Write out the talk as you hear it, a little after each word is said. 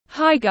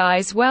Hi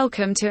guys,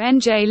 welcome to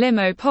NJ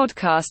Limo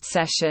podcast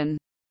session.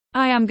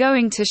 I am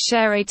going to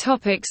share a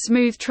topic: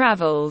 smooth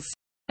travels.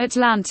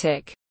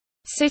 Atlantic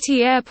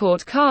City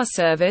Airport car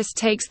service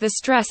takes the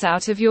stress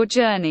out of your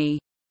journey.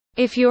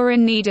 If you're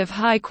in need of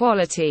high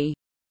quality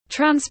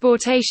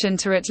transportation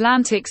to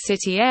Atlantic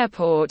City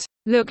Airport,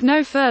 look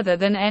no further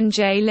than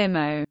NJ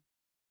Limo.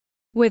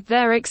 With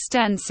their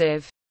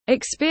extensive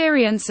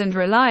experience and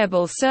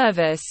reliable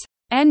service,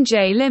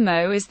 NJ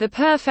Limo is the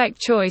perfect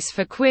choice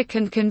for quick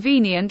and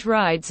convenient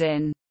rides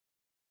in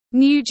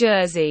New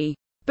Jersey.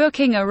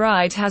 Booking a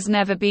ride has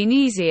never been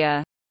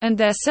easier, and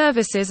their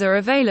services are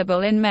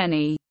available in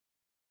many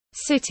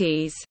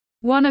cities.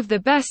 One of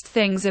the best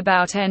things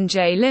about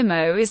NJ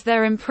Limo is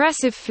their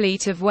impressive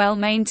fleet of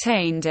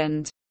well-maintained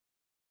and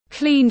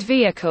cleaned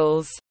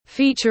vehicles,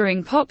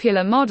 featuring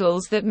popular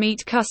models that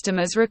meet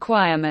customers'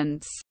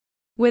 requirements.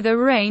 With a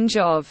range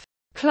of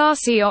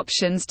classy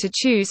options to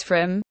choose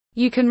from,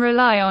 you can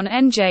rely on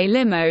NJ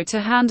Limo to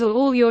handle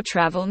all your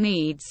travel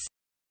needs.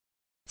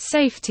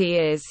 Safety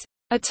is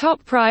a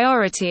top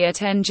priority at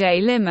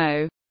NJ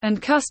Limo,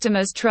 and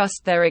customers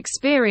trust their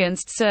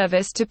experienced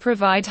service to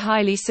provide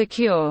highly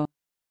secure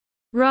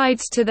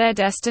rides to their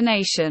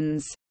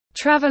destinations.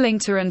 Traveling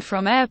to and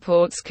from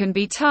airports can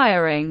be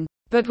tiring,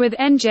 but with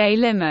NJ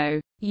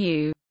Limo,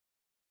 you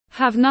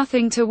have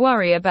nothing to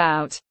worry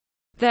about.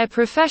 Their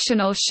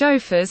professional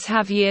chauffeurs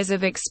have years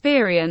of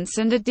experience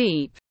and a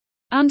deep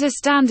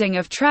understanding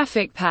of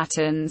traffic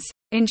patterns,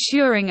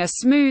 ensuring a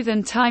smooth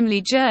and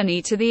timely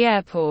journey to the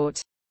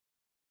airport.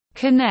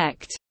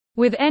 Connect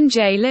with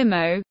NJ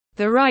Limo,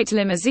 the right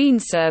limousine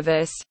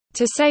service,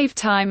 to save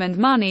time and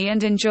money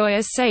and enjoy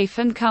a safe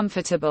and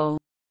comfortable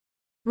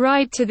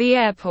ride to the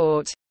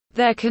airport.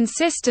 Their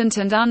consistent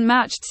and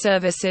unmatched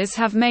services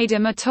have made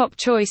them a top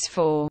choice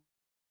for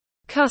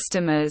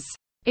customers.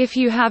 If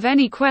you have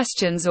any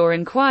questions or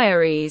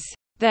inquiries,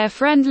 their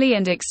friendly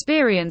and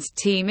experienced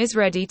team is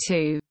ready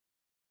to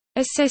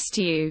assist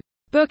you.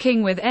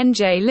 Booking with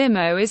NJ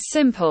Limo is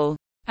simple,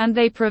 and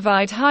they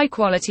provide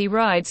high-quality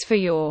rides for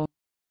your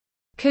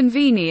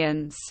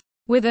convenience.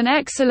 With an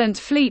excellent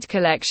fleet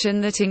collection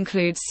that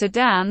includes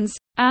sedans,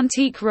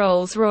 antique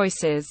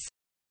Rolls-Royces,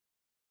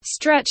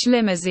 stretch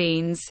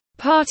limousines,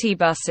 party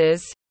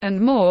buses, and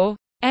more,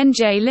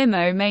 NJ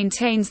Limo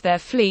maintains their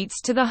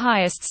fleets to the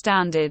highest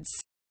standards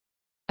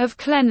of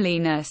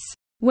cleanliness.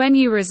 When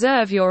you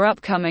reserve your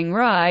upcoming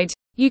ride,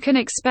 you can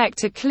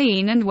expect a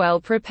clean and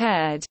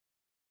well-prepared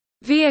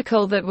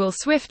vehicle that will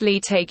swiftly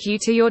take you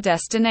to your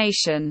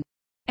destination.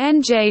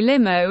 NJ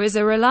Limo is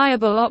a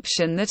reliable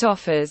option that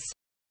offers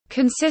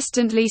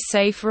consistently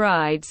safe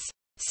rides.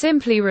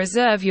 Simply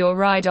reserve your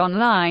ride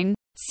online,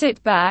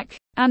 sit back,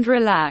 and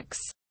relax.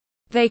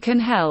 They can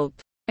help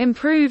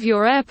improve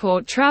your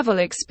airport travel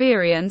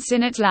experience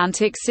in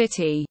Atlantic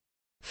City.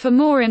 For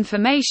more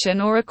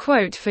information or a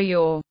quote for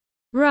your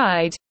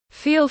ride,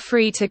 feel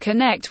free to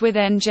connect with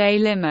NJ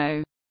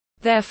Limo.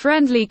 Their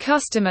friendly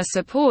customer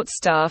support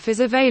staff is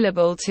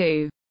available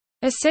to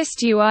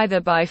assist you either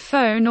by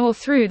phone or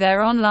through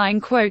their online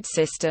quote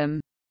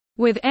system.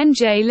 With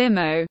NJ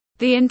Limo,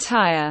 the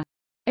entire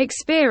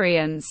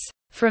experience,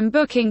 from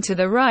booking to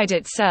the ride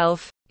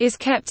itself, is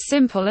kept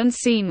simple and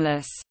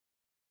seamless.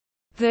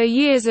 Their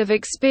years of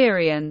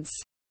experience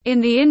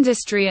in the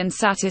industry and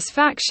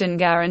satisfaction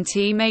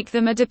guarantee make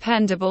them a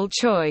dependable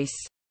choice.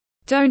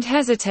 Don't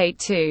hesitate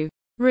to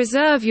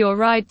reserve your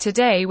ride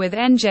today with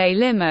NJ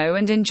Limo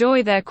and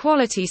enjoy their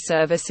quality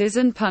services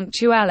and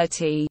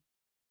punctuality.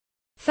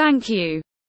 Thank you.